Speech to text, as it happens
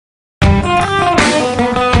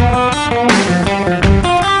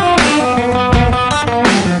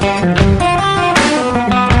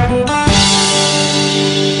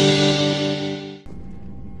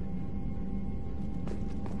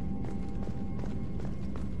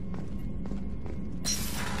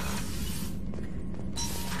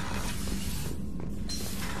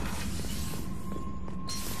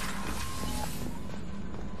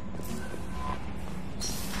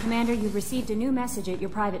Commander, you've received a new message at your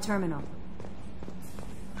private terminal.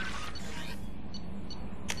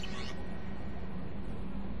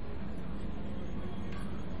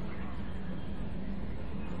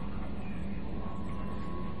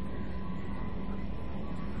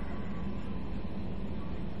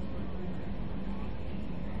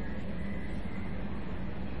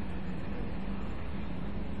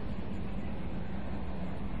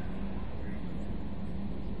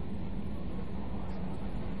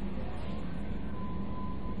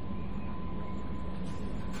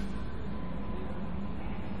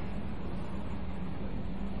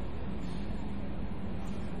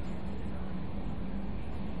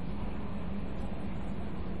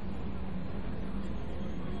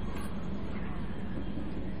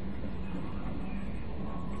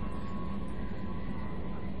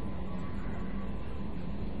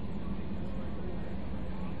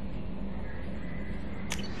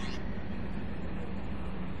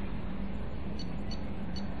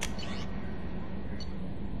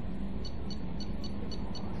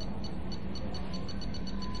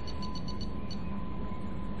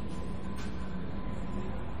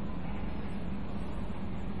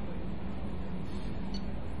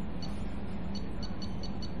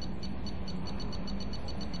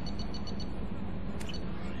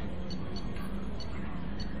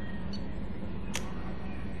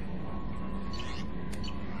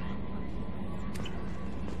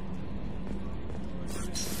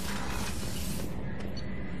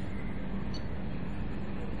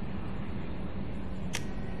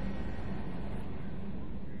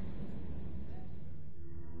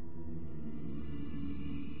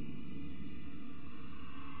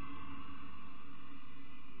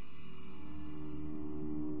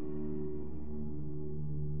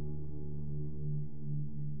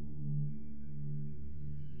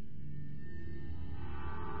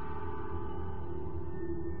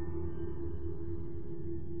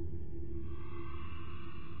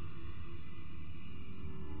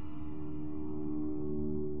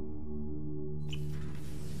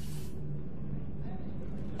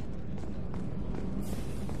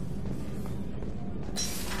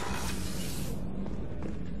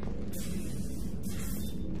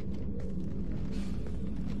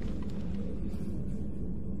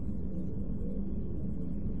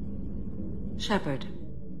 Shepard.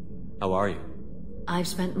 How are you? I've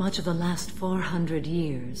spent much of the last 400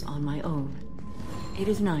 years on my own. It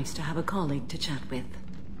is nice to have a colleague to chat with.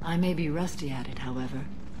 I may be rusty at it, however.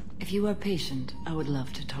 If you are patient, I would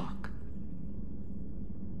love to talk.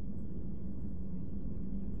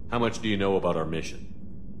 How much do you know about our mission?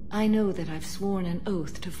 I know that I've sworn an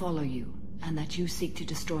oath to follow you, and that you seek to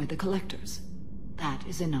destroy the Collectors. That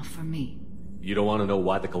is enough for me. You don't want to know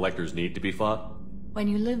why the Collectors need to be fought? When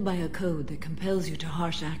you live by a code that compels you to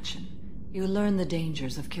harsh action, you learn the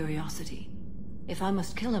dangers of curiosity. If I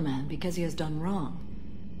must kill a man because he has done wrong,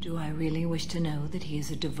 do I really wish to know that he is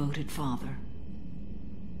a devoted father?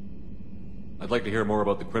 I'd like to hear more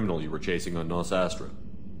about the criminal you were chasing on Nos Astra.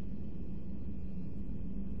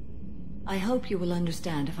 I hope you will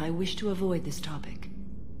understand if I wish to avoid this topic.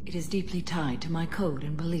 It is deeply tied to my code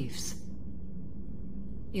and beliefs.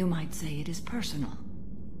 You might say it is personal.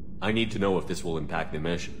 I need to know if this will impact the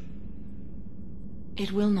mission.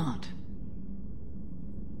 It will not.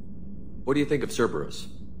 What do you think of Cerberus?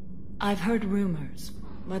 I've heard rumors,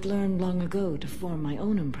 but learned long ago to form my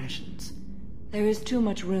own impressions. There is too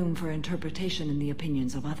much room for interpretation in the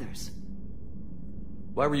opinions of others.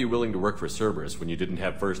 Why were you willing to work for Cerberus when you didn't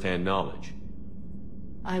have first-hand knowledge?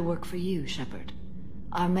 I work for you, Shepard.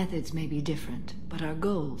 Our methods may be different, but our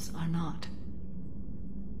goals are not.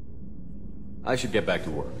 I should get back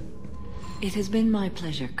to work. It has been my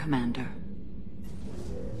pleasure, Commander.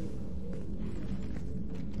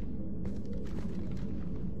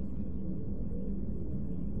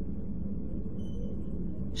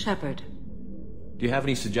 Shepard. Do you have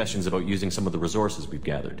any suggestions about using some of the resources we've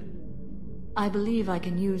gathered? I believe I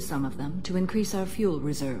can use some of them to increase our fuel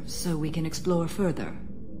reserves so we can explore further.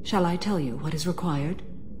 Shall I tell you what is required?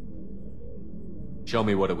 Show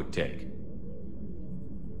me what it would take.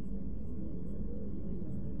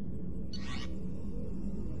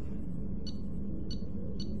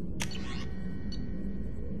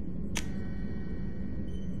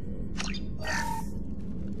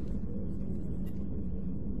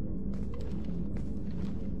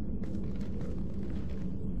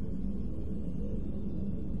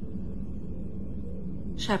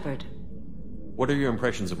 Shepard. What are your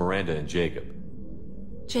impressions of Miranda and Jacob?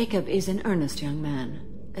 Jacob is an earnest young man.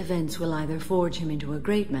 Events will either forge him into a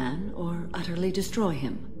great man or utterly destroy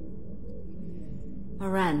him.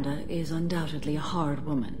 Miranda is undoubtedly a hard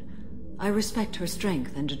woman. I respect her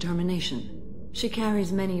strength and determination. She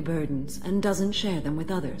carries many burdens and doesn't share them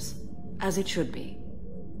with others, as it should be.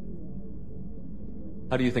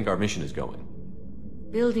 How do you think our mission is going?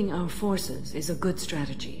 Building our forces is a good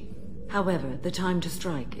strategy. However, the time to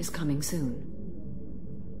strike is coming soon.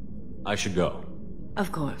 I should go.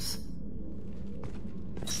 Of course.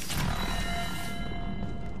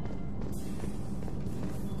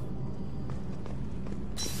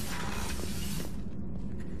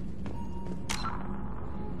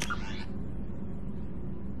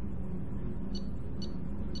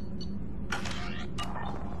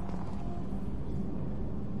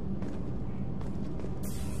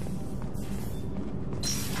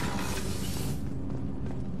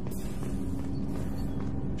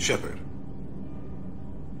 Shepard.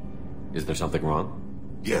 Is there something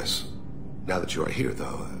wrong? Yes. Now that you are here,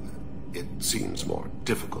 though, it seems more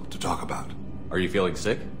difficult to talk about. Are you feeling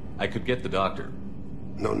sick? I could get the doctor.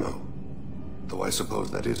 No. Though I suppose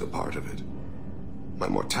that is a part of it. My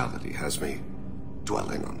mortality has me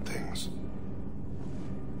dwelling on things.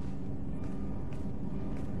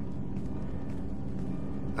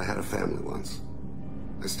 I had a family once.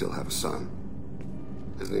 I still have a son.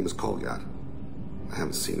 His name is Kolyat. I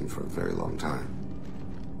haven't seen him for a very long time.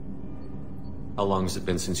 How long has it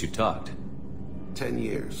been since you talked? 10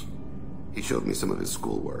 years. He showed me some of his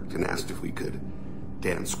schoolwork and asked if we could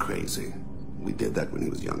dance crazy. We did that when he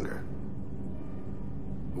was younger.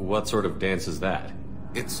 What sort of dance is that?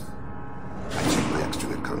 I checked my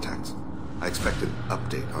extranet contacts. I expect an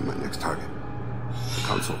update on my next target. The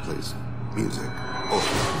console plays music.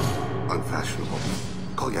 Oh, unfashionable.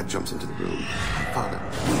 Kolyat jumps into the room. Father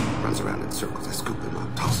runs around in circles. I scoop him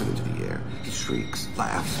up, toss him into the air. He shrieks,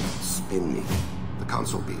 laughs, spin me. The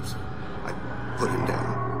console beeps. I put him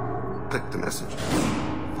down. Click the message.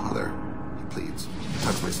 Father, he pleads. He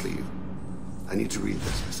tugs my sleeve. I need to read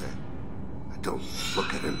this, I say. I don't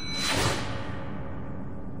look at him.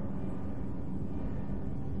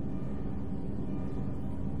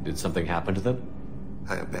 Did something happen to them?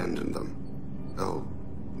 I abandoned them. Oh,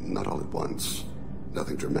 not all at once.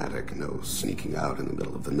 Nothing dramatic, no sneaking out in the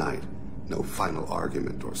middle of the night, no final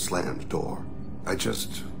argument or slammed door. I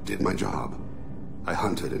just did my job. I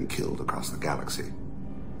hunted and killed across the galaxy.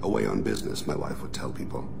 Away on business, my wife would tell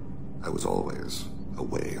people. I was always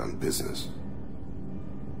away on business.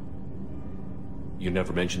 You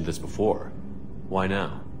never mentioned this before. Why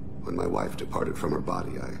now? When my wife departed from her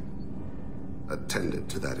body, I attended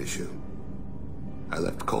to that issue. I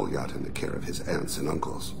left Kolyat in the care of his aunts and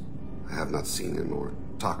uncles. I have not seen him or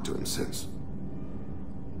talked to him since.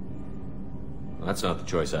 Well, that's not the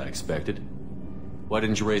choice I expected. Why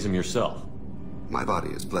didn't you raise him yourself? My body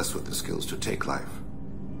is blessed with the skills to take life.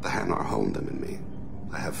 The Hanar honed them in me.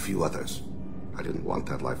 I have few others. I didn't want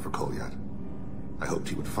that life for Kolyat. I hoped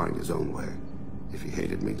he would find his own way. If he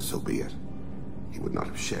hated me, so be it. He would not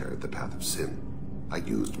have shared the path of sin. I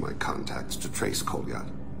used my contacts to trace Kolyat.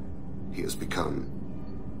 He has become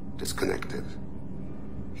disconnected.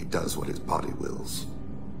 He does what his body wills.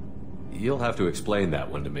 You'll have to explain that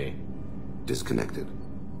one to me. Disconnected.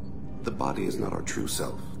 The body is not our true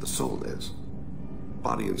self. The soul is.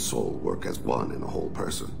 Body and soul work as one in a whole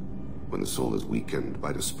person. When the soul is weakened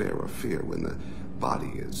by despair or fear, when the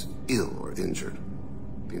body is ill or injured,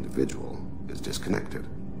 the individual is disconnected,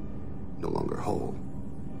 no longer whole.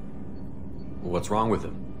 What's wrong with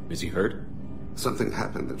him? Is he hurt? Something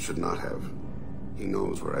happened that should not have. He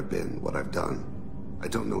knows where I've been, what I've done. I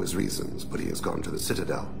don't know his reasons, but he has gone to the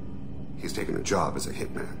Citadel. He's taken a job as a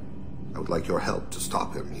hitman. I would like your help to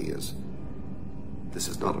stop him. This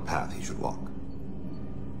is not a path he should walk.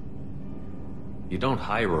 You don't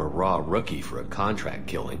hire a raw rookie for a contract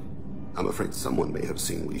killing. I'm afraid someone may have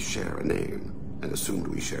seen we share a name and assumed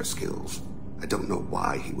we share skills. I don't know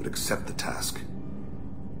why he would accept the task.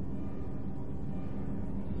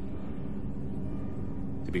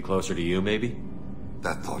 To be closer to you, maybe?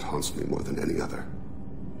 That thought haunts me more than any other.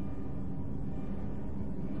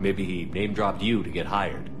 Maybe he name-dropped you to get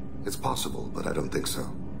hired. It's possible, but I don't think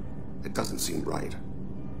so. It doesn't seem right.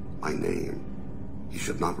 My name. He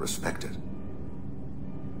should not respect it.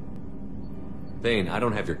 Thane, I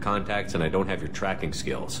don't have your contacts and I don't have your tracking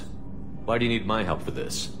skills. Why do you need my help for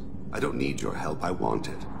this? I don't need your help. I want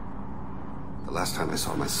it. The last time I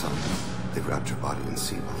saw my son, they wrapped your body in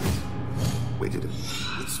sea vines, weighted it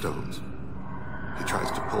with stones. He tries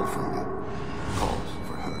to pull from me, calls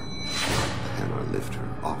for her. The Hanar lift her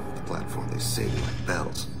off the platform, they sing like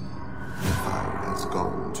bells. The fire has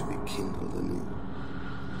gone to be kindled anew.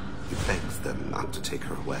 He begs them not to take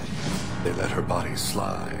her away. They let her body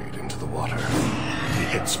slide into the water. He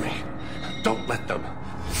hits me. Don't let them.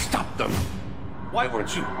 Stop them. Why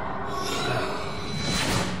weren't you?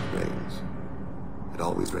 Rains. It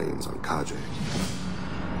always rains on Kaje.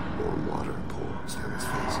 Warm water pours down his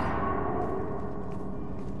face.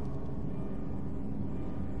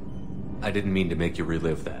 I didn't mean to make you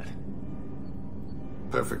relive that.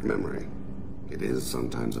 Perfect memory. It is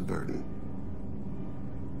sometimes a burden.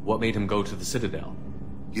 What made him go to the Citadel?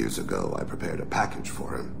 Years ago, I prepared a package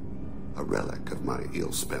for him. A relic of my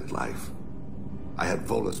ill-spent life. I had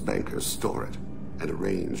Vola's bankers store it, and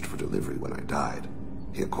arranged for delivery when I died.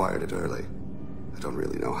 He acquired it early. I don't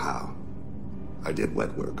really know how. I did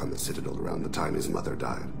wet work on the Citadel around the time his mother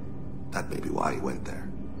died. That may be why he went there.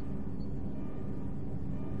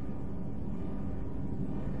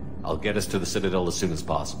 I'll get us to the Citadel as soon as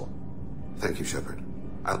possible. Thank you, Shepard.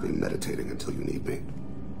 I'll be meditating until you need me.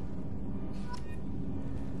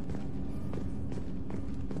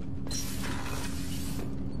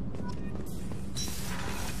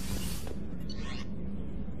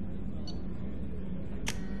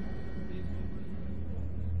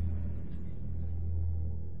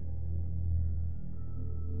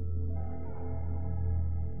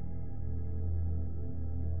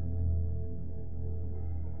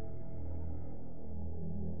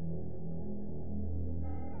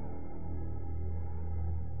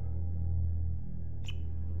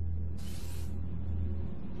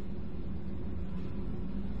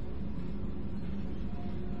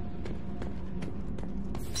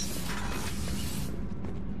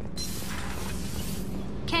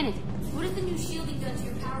 What has the new shielding done to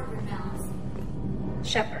your power grid balance?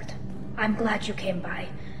 Shepard, I'm glad you came by.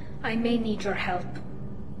 I may need your help.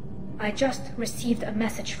 I just received a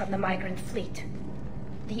message from the migrant fleet.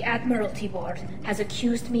 The Admiralty Board has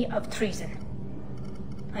accused me of treason.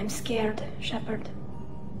 I'm scared, Shepard.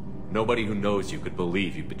 Nobody who knows you could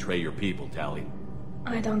believe you betray your people, Tali.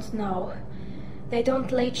 I don't know. They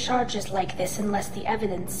don't lay charges like this unless the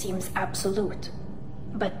evidence seems absolute.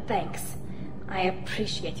 But thanks. I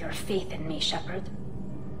appreciate your faith in me, Shepard.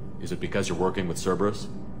 Is it because you're working with Cerberus?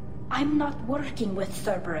 I'm not working with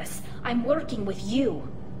Cerberus. I'm working with you.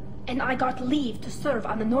 And I got leave to serve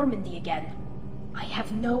on the Normandy again. I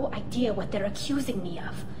have no idea what they're accusing me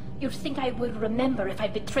of. You'd think I would remember if I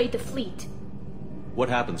betrayed the fleet. What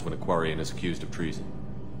happens when a Quarian is accused of treason?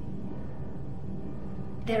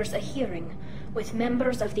 There's a hearing, with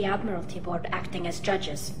members of the Admiralty Board acting as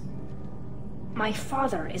judges. My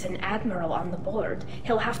father is an admiral on the board.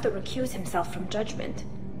 He'll have to recuse himself from judgment.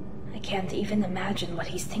 I can't even imagine what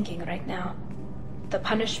he's thinking right now. The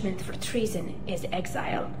punishment for treason is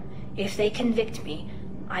exile. If they convict me,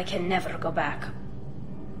 I can never go back.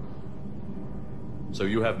 So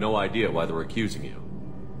you have no idea why they're accusing you?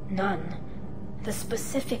 None. The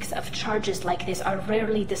specifics of charges like this are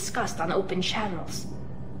rarely discussed on open channels.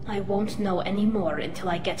 I won't know any more until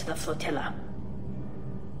I get to the flotilla.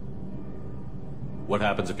 What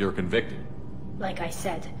happens if you're convicted? Like I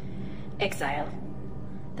said, exile.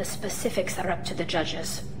 The specifics are up to the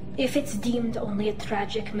judges. If it's deemed only a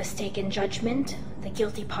tragic mistake in judgment, the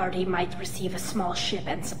guilty party might receive a small ship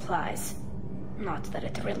and supplies. Not that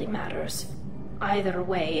it really matters. Either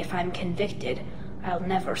way, if I'm convicted, I'll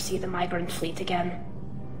never see the migrant fleet again.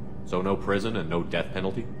 So no prison and no death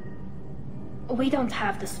penalty? We don't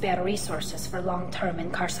have the spare resources for long-term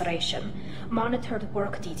incarceration. Monitored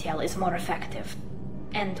work detail is more effective.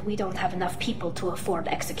 And we don't have enough people to afford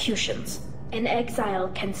executions. An exile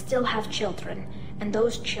can still have children, and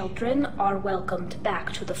those children are welcomed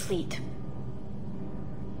back to the fleet.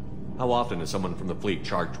 How often is someone from the fleet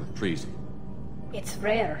charged with treason? It's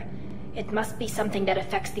rare. It must be something that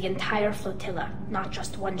affects the entire flotilla, not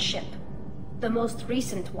just one ship. The most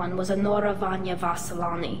recent one was Honora Vanya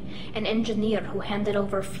Vasilani, an engineer who handed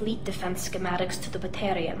over fleet defense schematics to the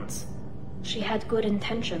Batarians. She had good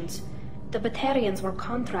intentions. The Batarians were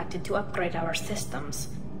contracted to upgrade our systems,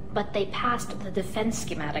 but they passed the defense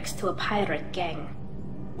schematics to a pirate gang.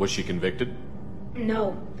 Was she convicted?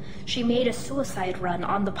 No. She made a suicide run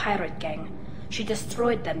on the pirate gang. She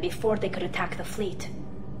destroyed them before they could attack the fleet.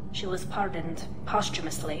 She was pardoned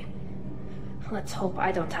posthumously. Let's hope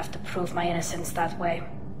I don't have to prove my innocence that way.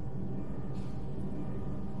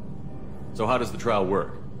 So how does the trial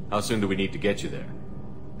work? How soon do we need to get you there?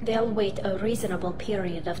 They'll wait a reasonable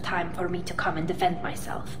period of time for me to come and defend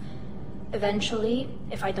myself. Eventually,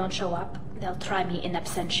 if I don't show up, they'll try me in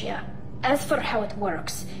absentia. As for how it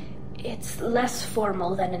works, it's less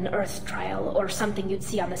formal than an Earth trial or something you'd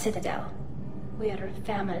see on the Citadel. We're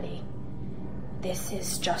family. This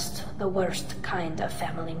is just the worst kind of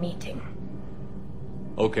family meeting.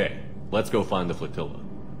 Okay, let's go find the flotilla.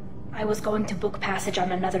 I was going to book passage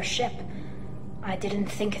on another ship. I didn't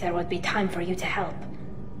think there would be time for you to help.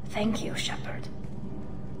 Thank you, Shepard.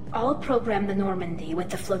 I'll program the Normandy with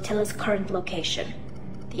the flotilla's current location.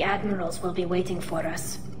 The admirals will be waiting for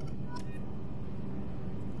us.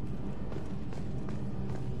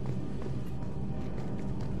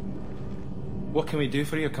 What can we do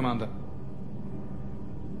for you, Commander?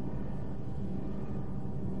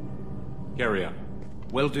 Carry on.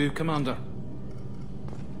 Will do, Commander.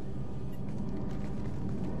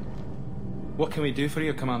 What can we do for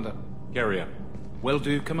you, Commander? Carry on. Will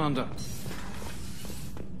do, Commander.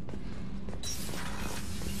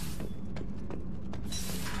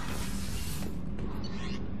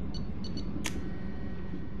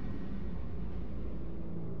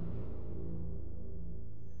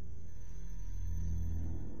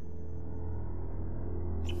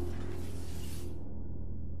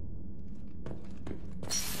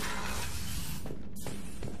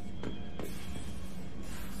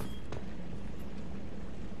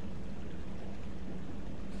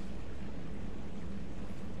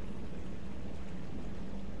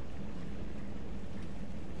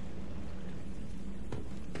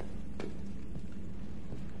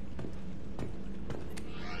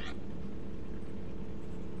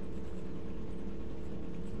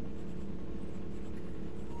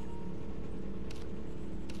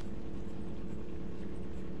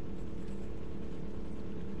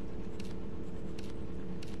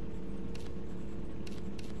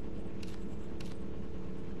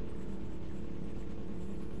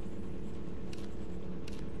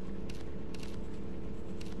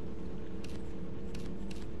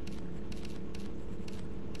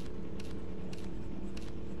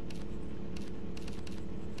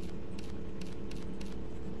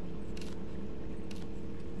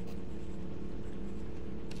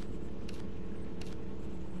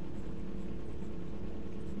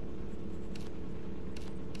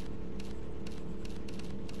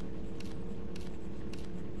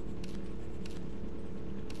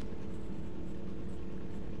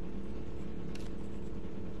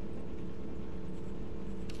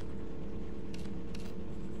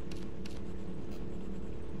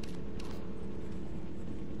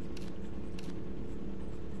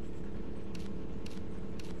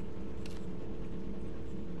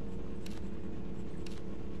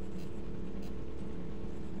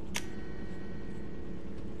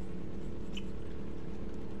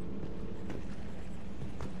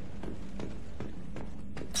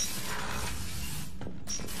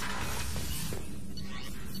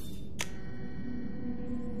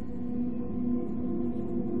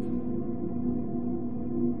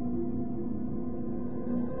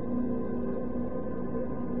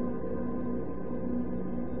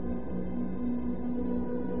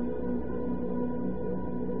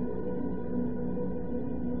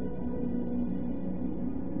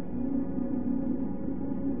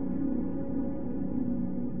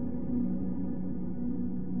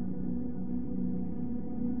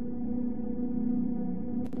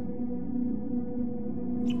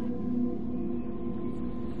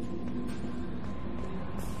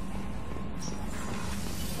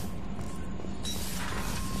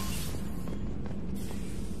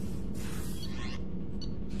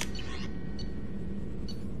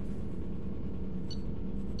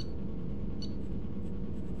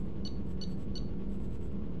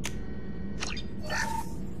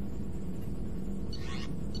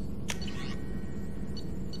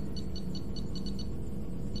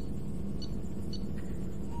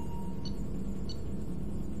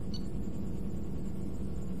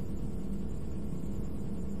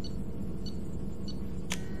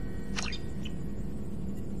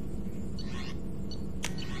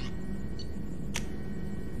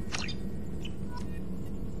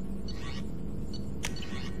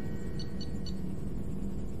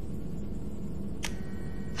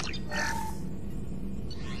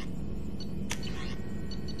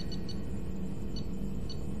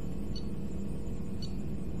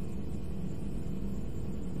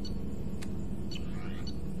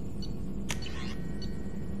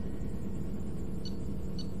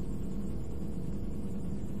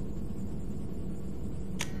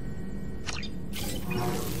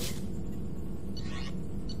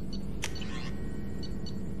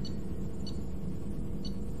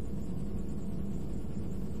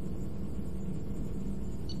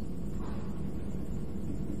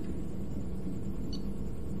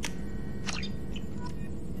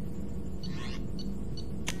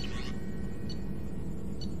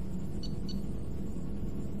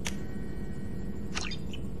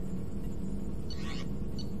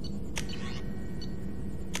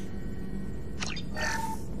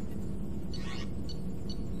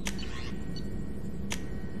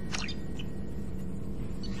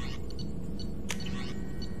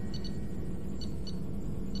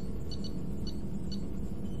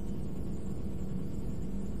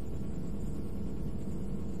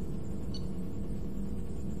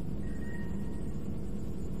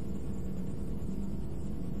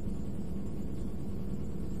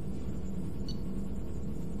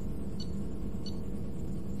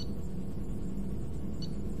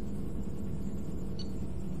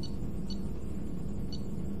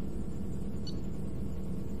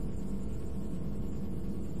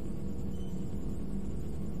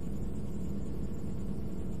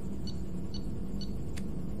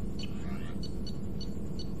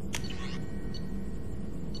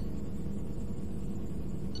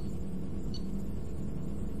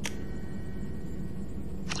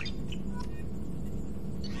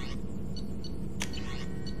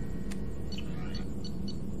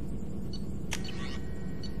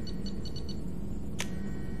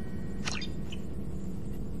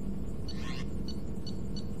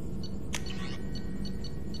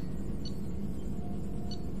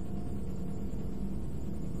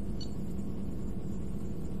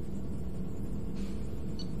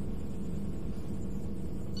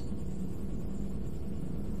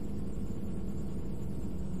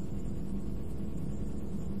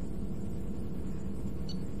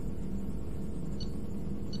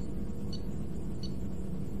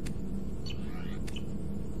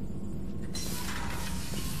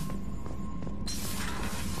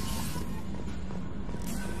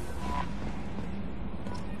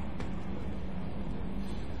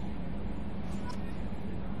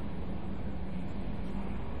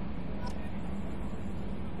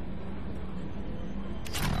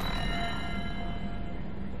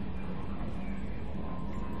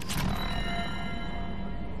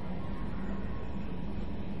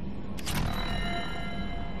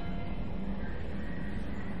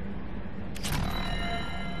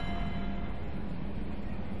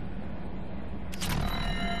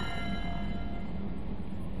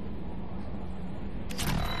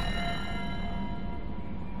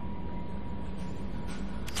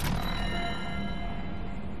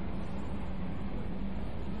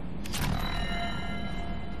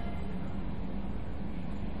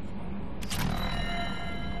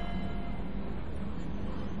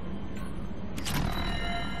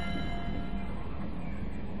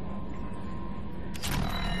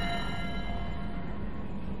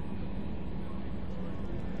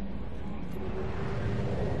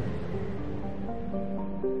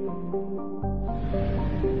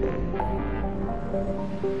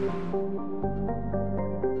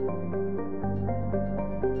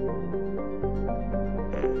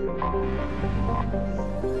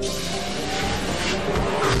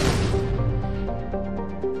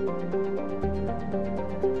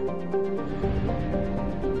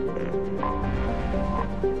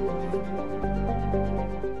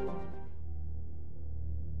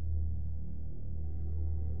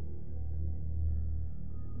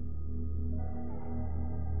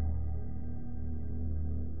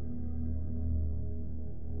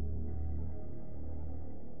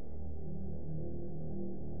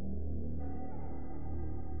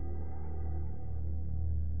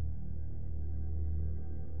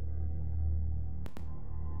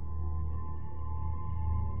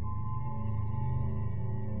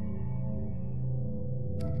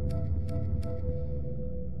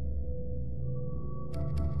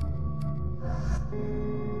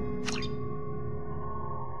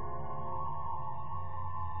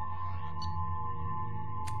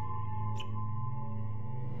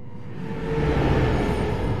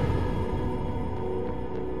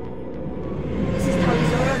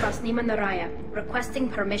 Raya, requesting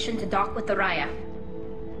permission to dock with the Raya.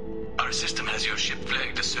 Our system has your ship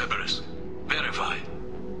flagged as Cerberus. Verify.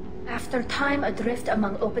 After time adrift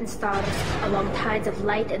among open stars, along tides of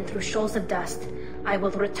light and through shoals of dust, I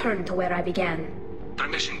will return to where I began.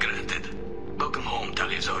 Permission granted. Welcome home,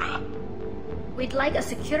 Tali'Zorah. We'd like a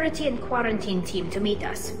security and quarantine team to meet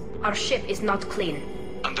us. Our ship is not clean.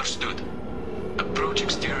 Understood. Approach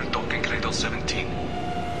exterior docking cradle 17.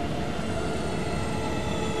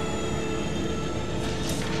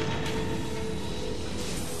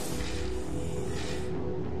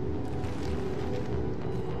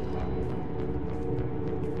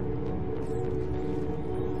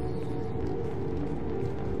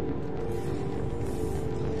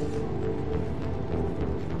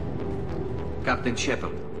 Captain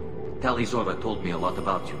Shepard, Tali'Zorah told me a lot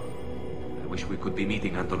about you. I wish we could be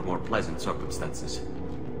meeting under more pleasant circumstances.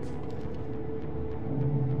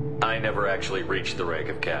 I never actually reached the rank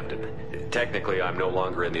of captain. Technically, I'm no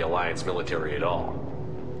longer in the Alliance military at all.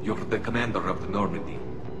 You're the commander of the Normandy,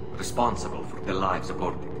 responsible for the lives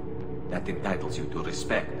aborted. That entitles you to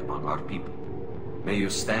respect among our people. May you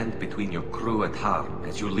stand between your crew and harm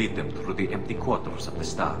as you lead them through the empty quarters of the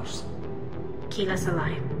stars. Kila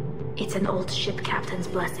Salai. It's an old ship captain's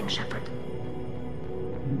blessing, Shepard.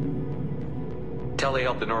 Tali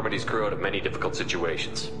helped the Normandy's crew out of many difficult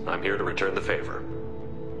situations. I'm here to return the favor.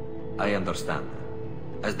 I understand.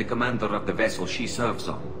 As the commander of the vessel she serves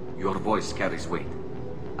on, your voice carries weight.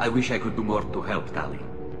 I wish I could do more to help Tali.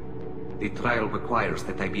 The trial requires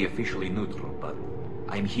that I be officially neutral, but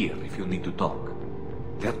I'm here if you need to talk.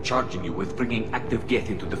 They're charging you with bringing active Geth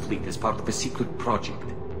into the fleet as part of a secret project.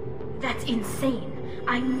 That's insane.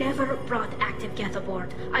 I never brought active Geth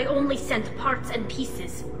aboard. I only sent parts and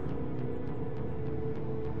pieces.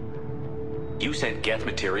 You sent Geth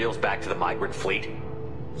materials back to the migrant fleet?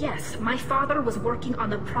 Yes, my father was working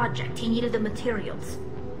on a project. He needed the materials.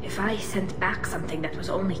 If I sent back something that was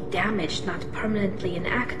only damaged, not permanently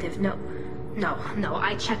inactive, no,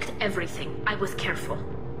 I checked everything. I was careful.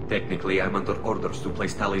 Technically, I'm under orders to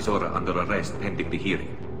place Tali'Zorah under arrest pending the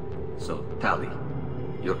hearing. So, Tali,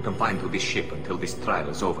 you're confined to this ship until this trial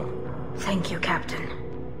is over. Thank you, Captain.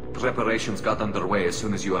 Preparations got underway as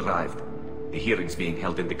soon as you arrived. The hearing's being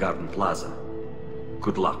held in the Garden Plaza.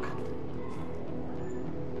 Good luck.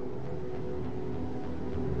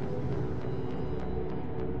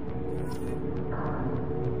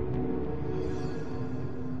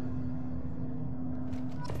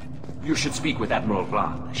 You should speak with Admiral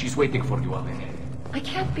Rand. She's waiting for you up ahead. I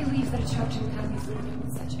can't believe that a charging Academy's leaving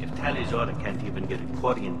with such... If Tali'Zorah can't even get a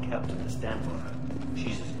Quarian captain to stand for her,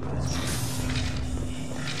 she's as good as...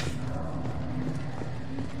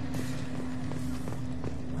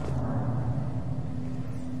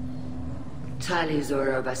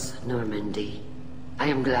 Tali'Zorah vas Normandy. I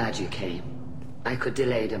am glad you came. I could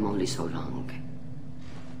delay them only so long.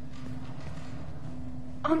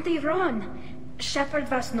 Auntie Ron! Shepard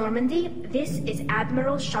vas Normandy, this is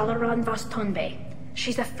Admiral Shalaran vas Tonbe.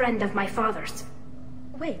 She's a friend of my father's.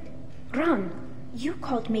 Wait, Ron, you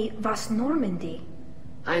called me vas Normandy.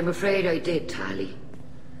 I'm afraid I did, Tali.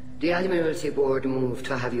 The Admiralty Board moved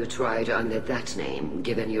to have you tried under that name,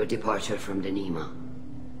 given your departure from the Nema.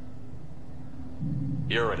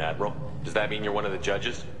 You're an admiral. Does that mean you're one of the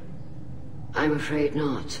judges? I'm afraid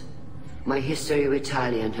not. My history with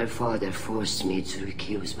Tali and her father forced me to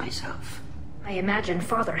recuse myself. I imagine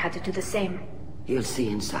father had to do the same. You'll see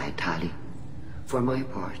inside, Tali. For my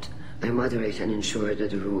part, I moderate and ensure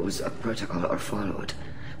that the rules of protocol are followed.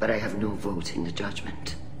 but I have no vote in the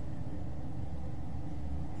judgment.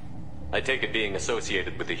 I take it being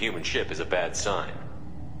associated with the human ship is a bad sign.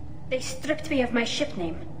 They stripped me of my ship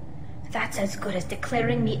name. That's as good as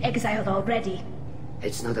declaring me exiled already.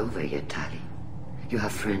 It's not over yet, Tali. You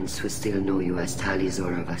have friends who still know you as Tali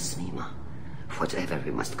Zora Vasnima. Whatever we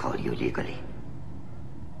must call you legally.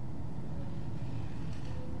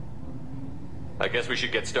 I guess we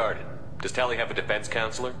should get started. Does Tali have a defense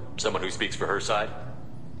counselor? Someone who speaks for her side?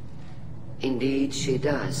 Indeed, she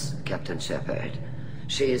does, Captain Shepard.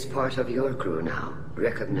 She is part of your crew now,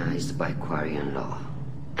 recognized by Quarian law.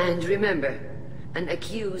 And remember, an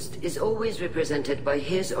accused is always represented by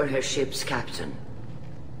his or her ship's captain.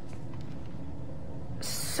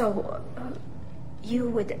 So, you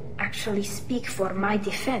would actually speak for my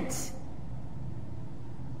defense?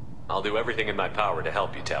 I'll do everything in my power to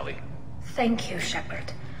help you, Tali. Thank you,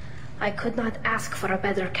 Shepard. I could not ask for a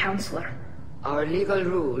better counselor. Our legal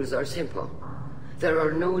rules are simple. There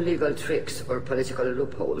are no legal tricks or political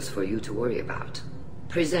loopholes for you to worry about.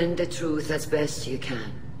 Present the truth as best you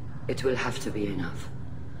can. It will have to be enough.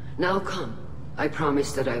 Now come. I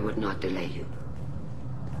promised that I would not delay you.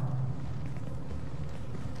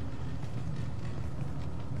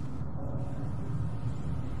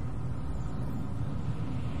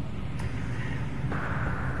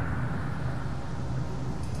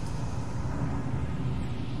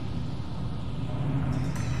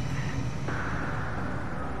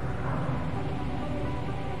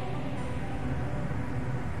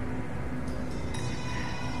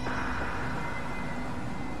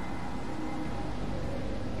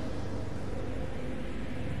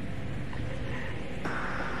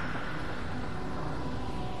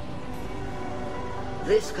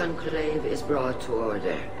 This conclave is brought to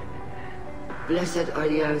order. Blessed are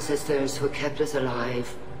the ancestors who kept us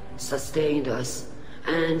alive, sustained us,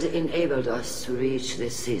 and enabled us to reach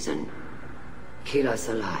this season. Keep us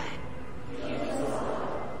alive.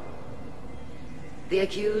 The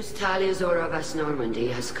accused Tali Zora Vas Normandy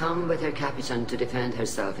has come with her captain to defend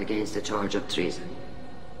herself against a charge of treason.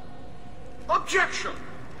 Objection!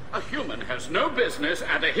 A human has no business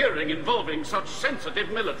at a hearing involving such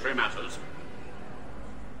sensitive military matters.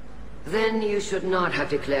 Then you should not have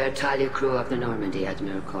declared Tali crew of the Normandy,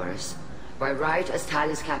 Admiral Chorus. By right as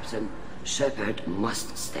Tali's captain, Shepard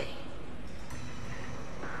must stay.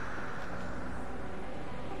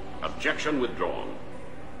 Objection withdrawn.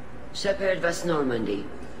 Shepard Vas Normandy,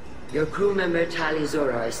 your crew member Tali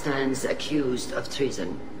Zora stands accused of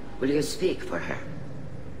treason. Will you speak for her?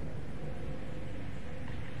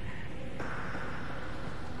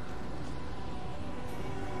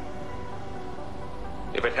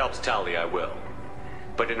 If it helps Tali, I will.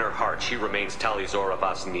 But in her heart, she remains Tali Zora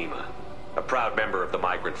Vas Nima, a proud member of the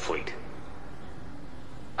migrant fleet.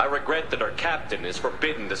 I regret that her captain is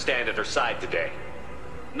forbidden to stand at her side today.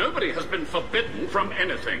 Nobody has been forbidden from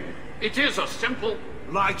anything. It is a simple...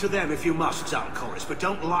 Lie to them if you must, Zalcoris, but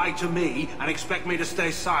don't lie to me and expect me to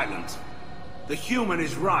stay silent. The human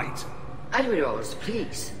is right. Admirals,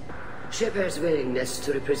 please. Shepard's willingness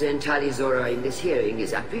to represent Tali Zora in this hearing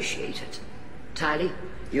is appreciated. Tali,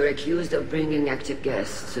 you're accused of bringing active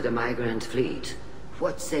guests to the migrant fleet.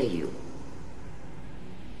 What say you?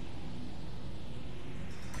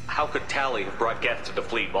 How could Tali have brought guests to the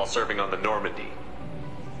fleet while serving on the Normandy?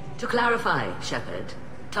 To clarify, Shepard,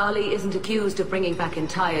 Tali isn't accused of bringing back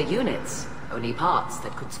entire units, only parts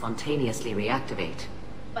that could spontaneously reactivate.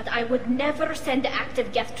 But I would never send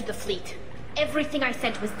active guests to the fleet. Everything I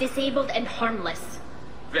sent was disabled and harmless.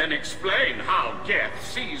 Then explain how Geth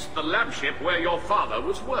seized the lab ship where your father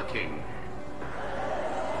was working.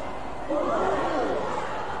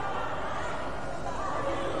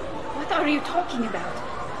 What are you talking about?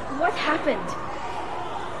 What happened?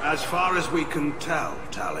 As far as we can tell,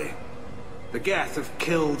 Tali, the Geth have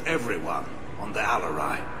killed everyone on the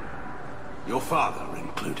Alarai. Your father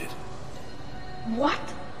included. What?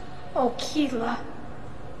 Oh, Keela.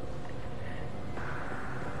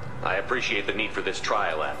 I appreciate the need for this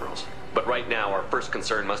trial, Admirals. But right now, our first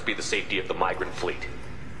concern must be the safety of the migrant fleet.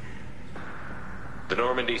 The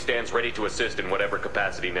Normandy stands ready to assist in whatever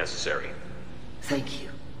capacity necessary. Thank you.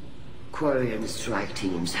 Quarian strike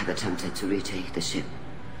teams have attempted to retake the ship,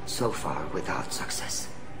 so far without success.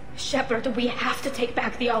 Shepard, we have to take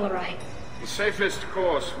back the Alarai. The safest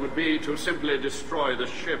course would be to simply destroy the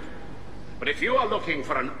ship. But if you are looking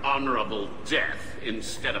for an honorable death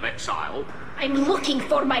instead of exile... I'm looking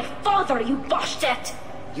for my father, you Boshtet!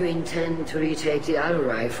 You intend to retake the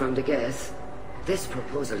Alarai from the Geth? This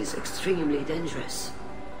proposal is extremely dangerous.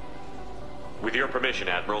 With your permission,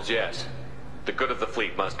 Admirals, yes. The good of the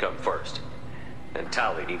fleet must come first. And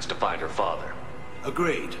Tali needs to find her father.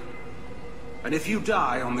 Agreed. And if you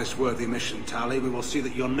die on this worthy mission, Tali, we will see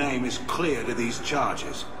that your name is cleared of these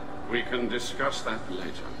charges. We can discuss that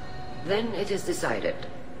later. Then it is decided.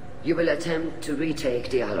 You will attempt to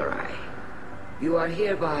retake the Alarai. You are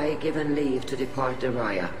hereby given leave to depart the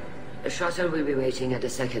Raya. The shuttle will be waiting at the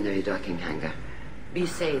secondary docking hangar. Be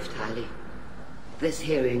safe, Tali. This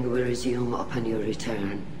hearing will resume upon your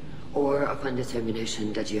return, or upon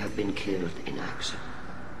determination that you have been killed in action.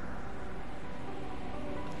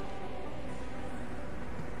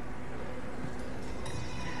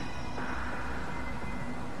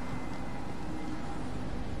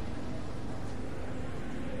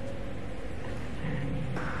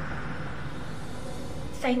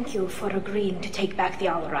 Thank you for agreeing to take back the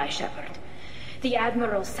Alarai, Shepard. The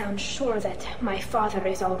Admiral sounds sure that my father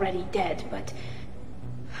is already dead, but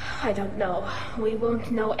I don't know. We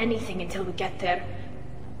won't know anything until we get there.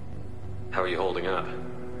 How are you holding up?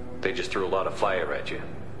 They just threw a lot of fire at you,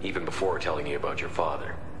 even before telling you about your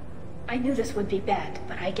father. I knew this would be bad,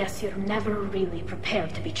 but I guess you're never really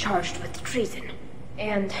prepared to be charged with treason.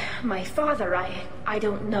 And my father, I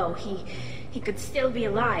don't know. He could still be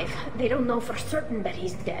alive. They don't know for certain that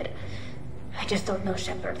he's dead. I just don't know,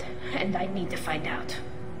 Shepard, and I need to find out.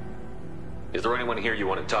 Is there anyone here you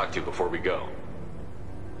want to talk to before we go?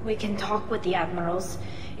 We can talk with the Admirals.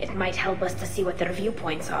 It might help us to see what their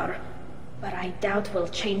viewpoints are. But I doubt we'll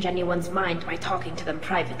change anyone's mind by talking to them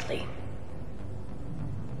privately.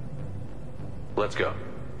 Let's go.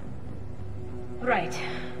 Right.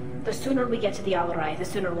 The sooner we get to the Alarai, the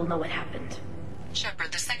sooner we'll know what happened.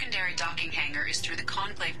 Shepard, the secondary docking hangar is through the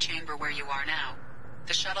conclave chamber where you are now.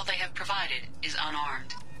 The shuttle they have provided is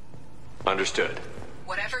unarmed. Understood.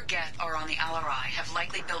 Whatever Geth are on the Alarai have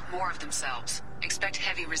likely built more of themselves. Expect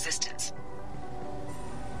heavy resistance.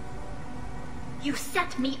 You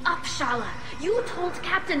set me up, Shala. You told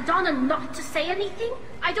Captain Donna not to say anything?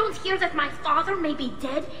 I don't hear that my father may be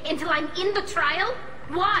dead until I'm in the trial?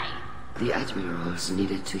 Why? The Admirals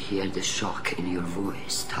needed to hear the shock in your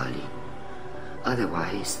voice, Tali.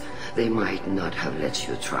 Otherwise, they might not have let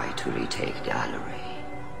you try to retake the Alarai.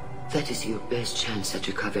 That is your best chance at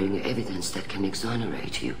recovering evidence that can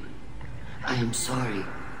exonerate you. I am sorry.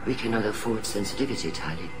 We cannot afford sensitivity,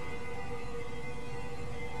 Tali.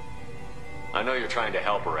 I know you're trying to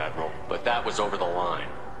help her, Admiral, but that was over the line.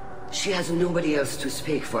 She has nobody else to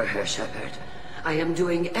speak for her, Shepard. I am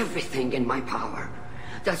doing everything in my power.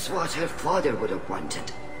 That's what her father would have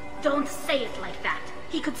wanted. Don't say it like that.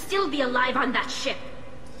 He could still be alive on that ship.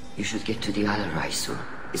 You should get to the Alarai soon.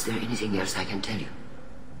 Is there anything else I can tell you?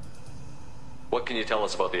 What can you tell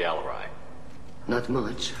us about the Alarai? Not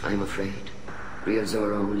much, I'm afraid. Real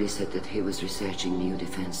Zora only said that he was researching new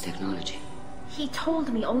defense technology. He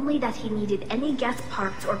told me only that he needed any Geth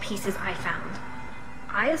parts or pieces I found.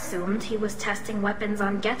 I assumed he was testing weapons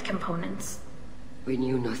on Geth components. We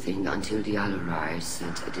knew nothing until the Alarai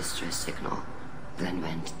sent a distress signal, then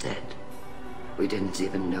went dead. We didn't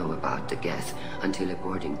even know about the Geth until a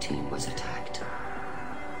boarding team was attacked.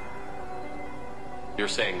 You're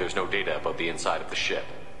saying there's no data about the inside of the ship?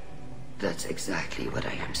 That's exactly what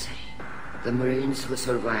I am saying. The Marines who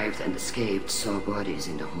survived and escaped saw bodies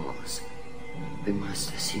in the halls. We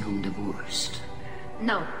must assume the worst.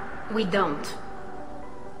 No, we don't.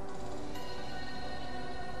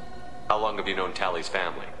 How long have you known Tali's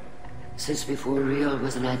family? Since before Real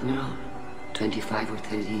was an admiral. 25 or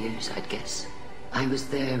 30 years, I'd guess. I was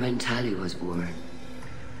there when Tali was born.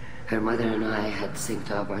 Her mother and I had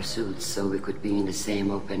synced up our suits so we could be in the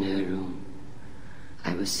same open-air room.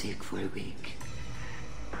 I was sick for a week,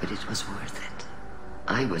 but it was worth it.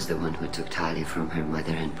 I was the one who took Tali from her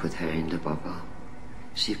mother and put her in the bubble.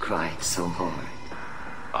 She cried so hard.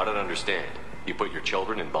 I don't understand. You put your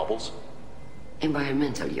children in bubbles?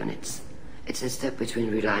 Environmental units. It's a step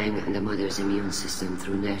between relying on the mother's immune system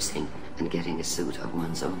through nursing and getting a suit of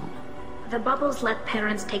one's own. The bubbles let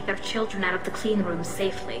parents take their children out of the clean rooms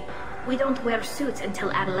safely. We don't wear suits until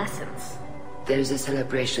adolescence. There's a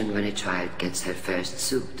celebration when a child gets her first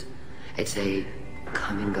suit. It's a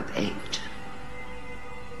coming of age.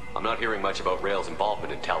 I'm not hearing much about Rael's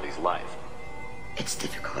involvement in Tali's life. It's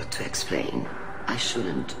difficult to explain. I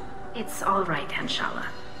shouldn't. It's all right, Anshala.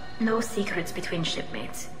 No secrets between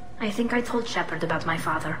shipmates. I think I told Shepard about my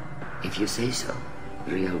father. If you say so.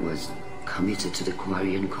 Rael was committed to the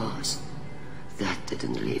Quarian cause. That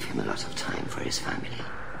didn't leave him a lot of time for his family.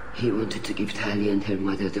 He wanted to give Tali and her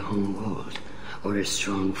mother the home world, or a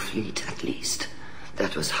strong fleet at least.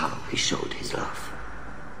 That was how he showed his love.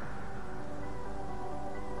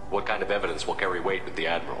 What kind of evidence will carry weight with the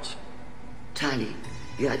Admirals? Tali,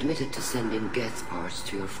 you admitted to sending Geth parts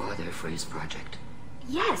to your father for his project.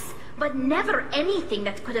 Yes, but never anything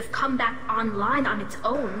that could have come back online on its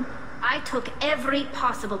own. I took every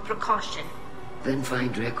possible precaution. Then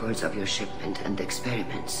find records of your shipment and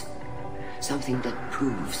experiments. Something that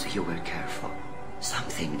proves you were careful.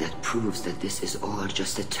 Something that proves that this is all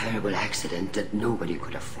just a terrible accident that nobody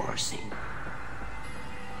could have foreseen.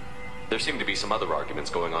 There seem to be some other arguments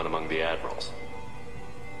going on among the admirals.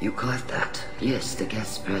 You caught that? Yes, the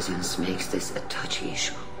guest's presence makes this a touchy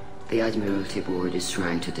issue. The Admiralty Board is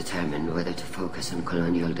trying to determine whether to focus on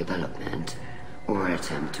colonial development or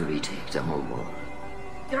attempt to retake the homeworld.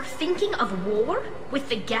 You're thinking of war? With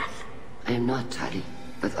the Geth? I am not, Tali,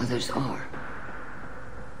 but others are.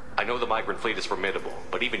 I know the migrant fleet is formidable,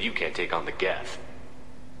 but even you can't take on the Geth.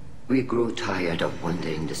 We grow tired of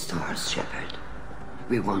wandering the stars, Shepard.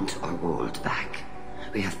 We want our world back.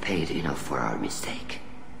 We have paid enough for our mistake.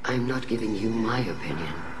 I'm not giving you my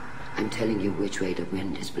opinion. I'm telling you which way the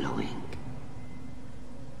wind is blowing.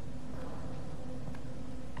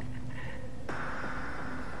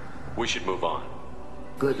 We should move on.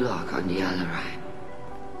 Good luck on the Alarai.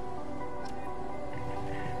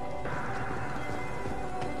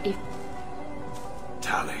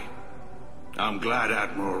 Tali, I'm glad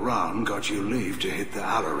Admiral Rahn got you leave to hit the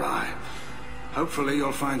Alarai. Hopefully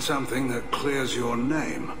you'll find something that clears your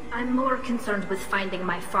name. I'm more concerned with finding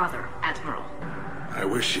my father, Admiral. I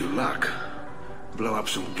wish you luck. Blow up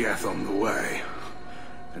some Geth on the way.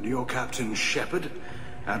 And your Captain Shepard,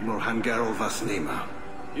 Admiral Hangarel Vasnima.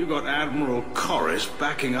 You got Admiral Corris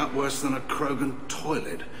backing up worse than a Krogan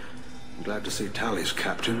toilet. I'm glad to see Tali's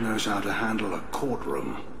captain knows how to handle a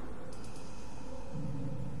courtroom.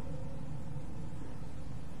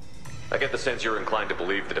 I get the sense you're inclined to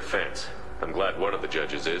believe the defense. I'm glad one of the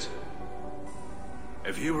judges is.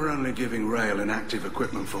 If you were only giving Rail inactive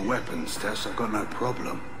equipment for weapons tests, I've got no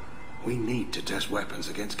problem. We need to test weapons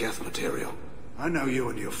against Geth material. I know you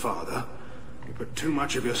and your father. You put too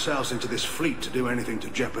much of yourselves into this fleet to do anything to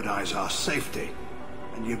jeopardize our safety.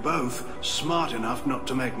 And you're both smart enough not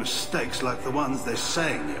to make mistakes like the ones they're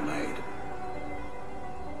saying you made.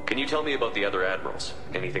 Can you tell me about the other admirals?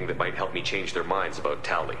 Anything that might help me change their minds about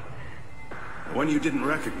Tali? When you didn't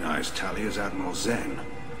recognize Tali as Admiral Zen,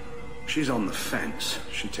 she's on the fence.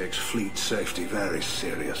 She takes fleet safety very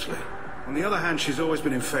seriously. On the other hand, she's always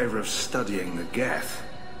been in favor of studying the Geth.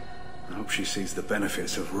 I hope she sees the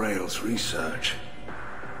benefits of Rail's research.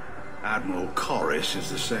 Admiral Corris is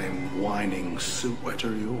the same whining suit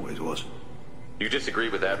wetter he always was. You disagree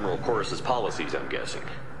with Admiral Corris's policies, I'm guessing.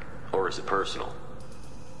 Or is it personal?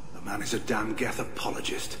 The man is a damn Geth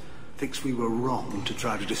apologist. Thinks we were wrong to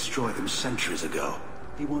try to destroy them centuries ago.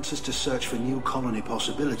 He wants us to search for new colony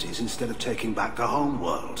possibilities instead of taking back the home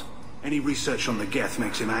world. Any research on the Geth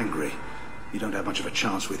makes him angry. You don't have much of a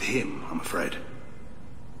chance with him, I'm afraid.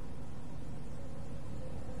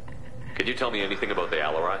 Could you tell me anything about the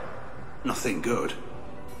Alarai? Nothing good.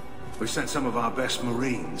 We sent some of our best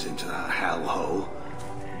Marines into that hellhole.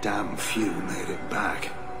 Damn few made it back.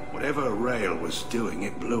 Whatever Rail was doing,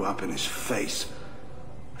 it blew up in his face.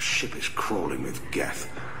 The ship is crawling with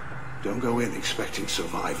Geth. Don't go in expecting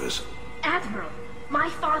survivors. Admiral, my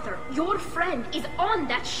father, your friend, is on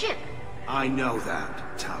that ship. I know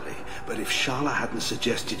that, Tali, but if Shala hadn't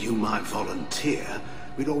suggested you might volunteer,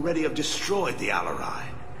 we'd already have destroyed the Alarai.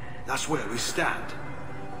 That's where we stand.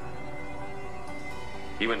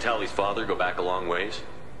 You and Tali's father go back a long ways?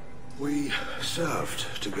 We served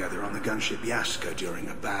together on the gunship Yaska during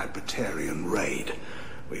a bad Batarian raid.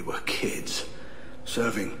 We were kids,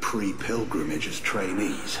 serving pre-pilgrimage as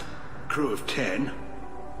trainees. Crew of 10,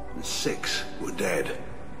 and 6 were dead.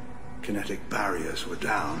 Kinetic barriers were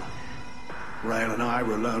down. Rail and I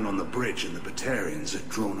were alone on the bridge, and the Batarians had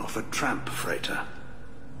drawn off a tramp freighter.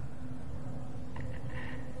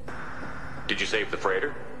 Did you save the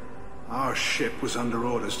freighter? Our ship was under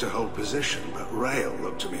orders to hold position, but Rail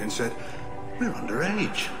looked at me and said, "We're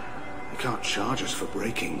underage. You can't charge us for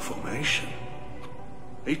breaking formation."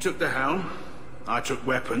 He took the helm, I took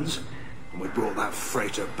weapons, and we brought that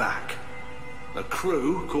freighter back. The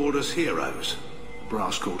crew called us heroes. The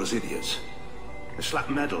brass called us idiots. They slapped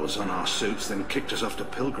medals on our suits, then kicked us off to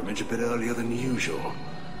pilgrimage a bit earlier than usual.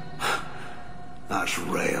 That's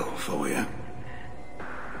Rail for you.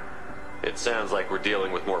 It sounds like we're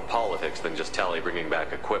dealing with more politics than just Tali bringing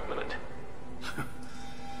back equipment.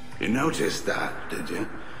 You noticed that, did you?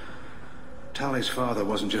 Tali's father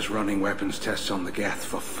wasn't just running weapons tests on the Geth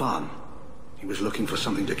for fun. He was looking for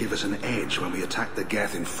something to give us an edge when we attacked the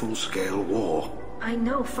Geth in full-scale war. I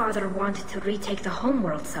know Father wanted to retake the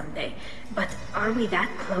homeworld someday, but are we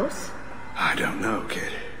that close? I don't know,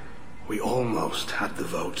 kid. We almost had the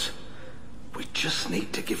votes. We just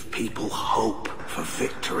need to give people hope for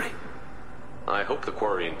victory. I hope the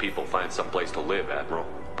Quarian people find some place to live, Admiral.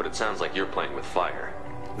 But it sounds like you're playing with fire.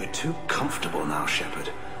 We're too comfortable now, Shepard.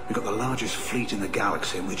 We've got the largest fleet in the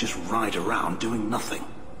galaxy and we just ride around doing nothing.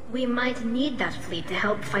 We might need that fleet to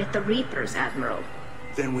help fight the Reapers, Admiral.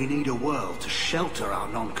 Then we need a world to shelter our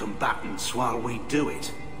non-combatants while we do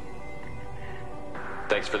it.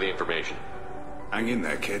 Thanks for the information. Hang in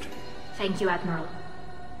there, kid. Thank you, Admiral.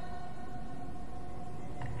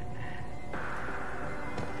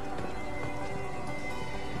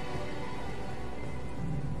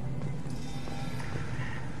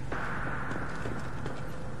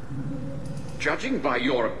 Judging by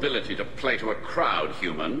your ability to play to a crowd,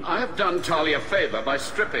 human, I have done Tali a favor by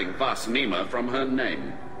stripping Vas Nima from her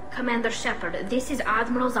name. Commander Shepard, this is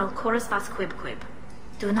Admiral Zalkoris Vas Quib.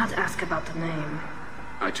 Do not ask about the name.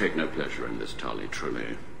 I take no pleasure in this, Tali,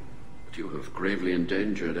 truly. But you have gravely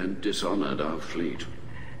endangered and dishonored our fleet.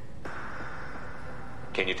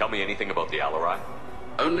 Can you tell me anything about the Alarai?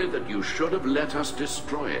 Only that you should have let us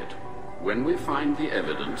destroy it. When we find the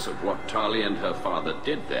evidence of what Tali and her father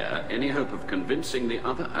did there, any hope of convincing the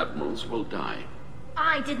other admirals will die.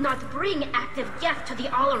 I did not bring active Geth to the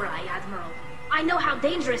Alarai, Admiral. I know how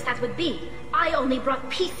dangerous that would be. I only brought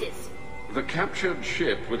pieces. The captured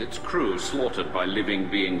ship with its crew slaughtered by living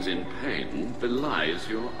beings in pain belies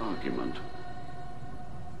your argument.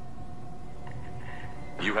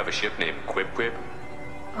 You have a ship named Quib?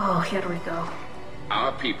 Oh, here we go.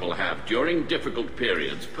 Our people have, during difficult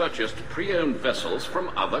periods, purchased pre-owned vessels from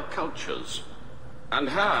other cultures. And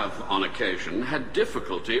have, on occasion, had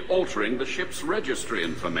difficulty altering the ship's registry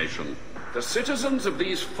information. The citizens of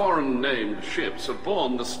these foreign-named ships have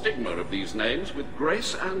borne the stigma of these names with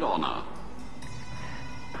grace and honor.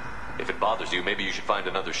 If it bothers you, maybe you should find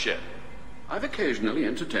another ship. I've occasionally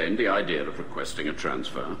entertained the idea of requesting a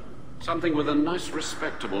transfer. Something with a nice,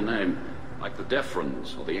 respectable name, like the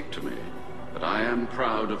Defrons or the Ictomy. But I am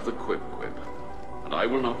proud of the Quib, and I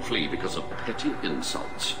will not flee because of petty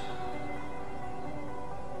insults.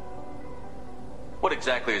 What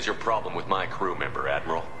exactly is your problem with my crew member,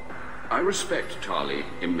 Admiral? I respect Tali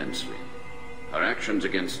immensely. Her actions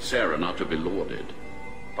against Sarah are not to be lauded.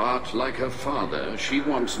 But, like her father, she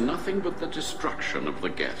wants nothing but the destruction of the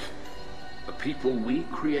Geth. The people we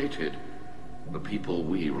created, the people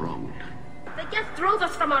we wronged. The Geth drove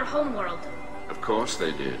us from our homeworld. Of course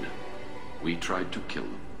they did. We tried to kill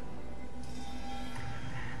them.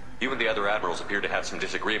 You and the other admirals appear to have some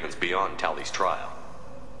disagreements beyond Tali's trial.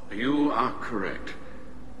 You are correct.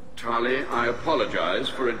 Tali, I apologize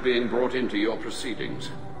for it being brought into your proceedings.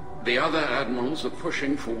 The other admirals are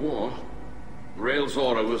pushing for war. Rael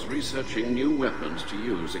Zora was researching new weapons to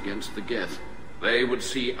use against the Geth. They would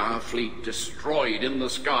see our fleet destroyed in the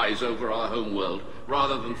skies over our homeworld,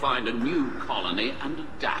 rather than find a new colony and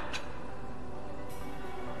adapt.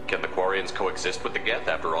 Can the Quarians coexist with the Geth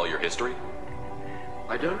after all your history?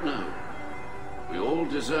 I don't know. We all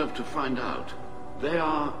deserve to find out. They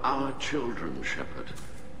are our children, Shepard.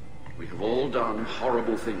 We have all done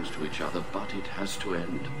horrible things to each other, but it has to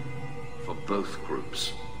end. For both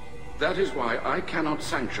groups. That is why I cannot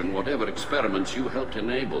sanction whatever experiments you helped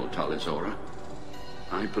enable, Tali Zora.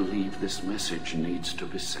 I believe this message needs to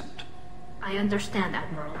be sent. I understand,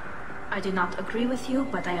 Admiral. I do not agree with you,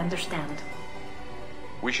 but I understand.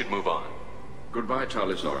 We should move on. Goodbye,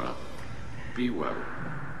 Tali Zora. Be well.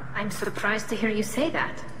 I'm surprised to hear you say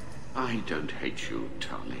that. I don't hate you,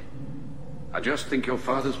 Tali. I just think your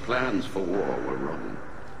father's plans for war were wrong.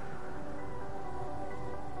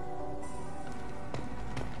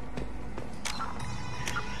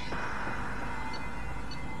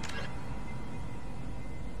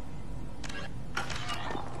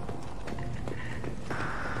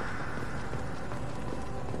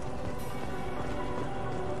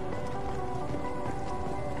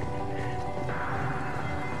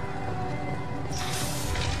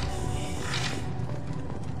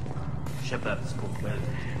 Shepard spoke well.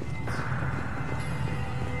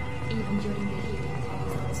 Even during the hearing,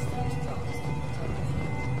 Thomas first thought to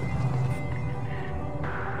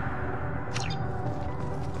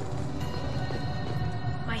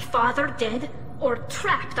My father dead? Or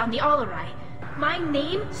trapped on the Alarai? My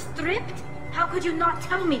name stripped? How could you not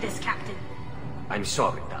tell me this, Captain? I'm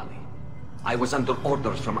sorry, Tali. I was under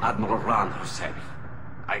orders from Admiral Ran herself.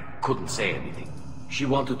 I couldn't say anything. She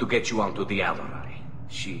wanted to get you onto the Alarai.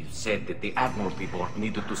 She said that the Admiralty Board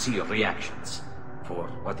needed to see your reactions. For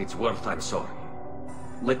what it's worth, I'm sorry.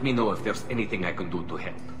 Let me know if there's anything I can do to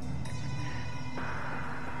help.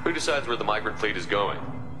 Who decides where the migrant fleet is going?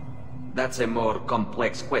 That's a more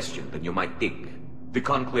complex question than you might think. The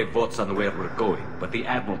Conclave votes on where we're going, but the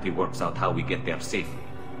Admiralty works out how we get there safely.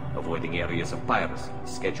 Avoiding areas of piracy,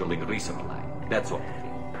 scheduling resupply, that sort of thing.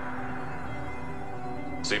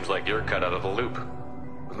 Seems like you're cut out of the loop.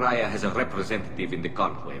 Raya has a representative in the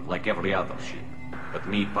Conclave, like every other ship. But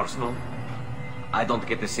me, personally, I don't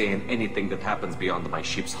get to say in anything that happens beyond my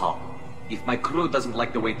ship's hull. If my crew doesn't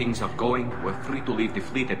like the way things are going, we're free to leave the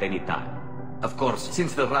fleet at any time. Of course,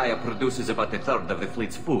 since the Raya produces about a third of the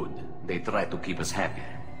fleet's food, they try to keep us happy.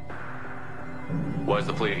 Why's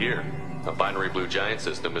the fleet here? A binary blue giant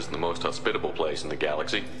system isn't the most hospitable place in the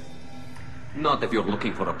galaxy. Not if you're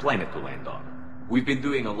looking for a planet to land on. We've been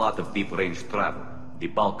doing a lot of deep-range travel. The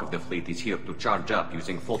bulk of the fleet is here to charge up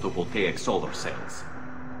using photovoltaic solar cells.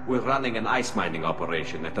 We're running an ice mining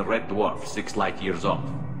operation at the Red Dwarf 6 light-years off.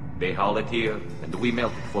 They haul it here, and we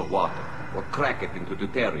melt it for water, or crack it into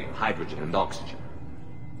deuterium, hydrogen, and oxygen.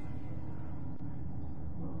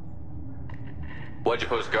 Why'd you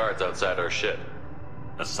post guards outside our ship?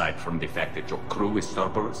 Aside from the fact that your crew is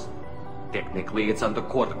Cerberus, technically it's under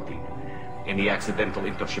quarantine. Any accidental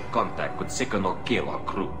intership contact could sicken or kill our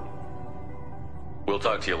crew. We'll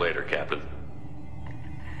talk to you later, Captain.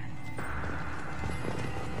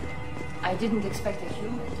 I didn't expect a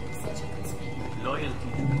human to be such a good speaker. Loyalty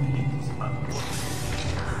to the fleet is unavoidable.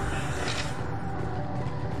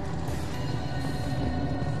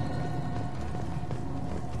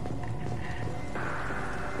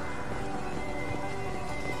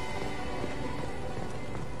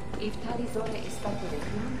 If Talizora is stuck with a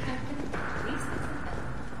human captain, please listen.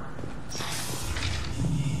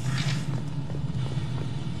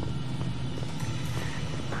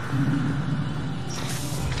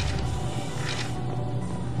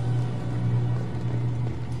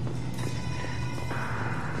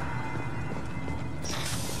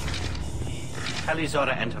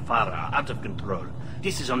 Talizora and her father are out of control.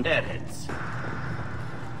 This is on their heads.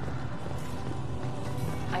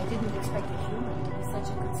 I didn't expect a human to be such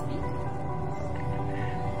a good speaker.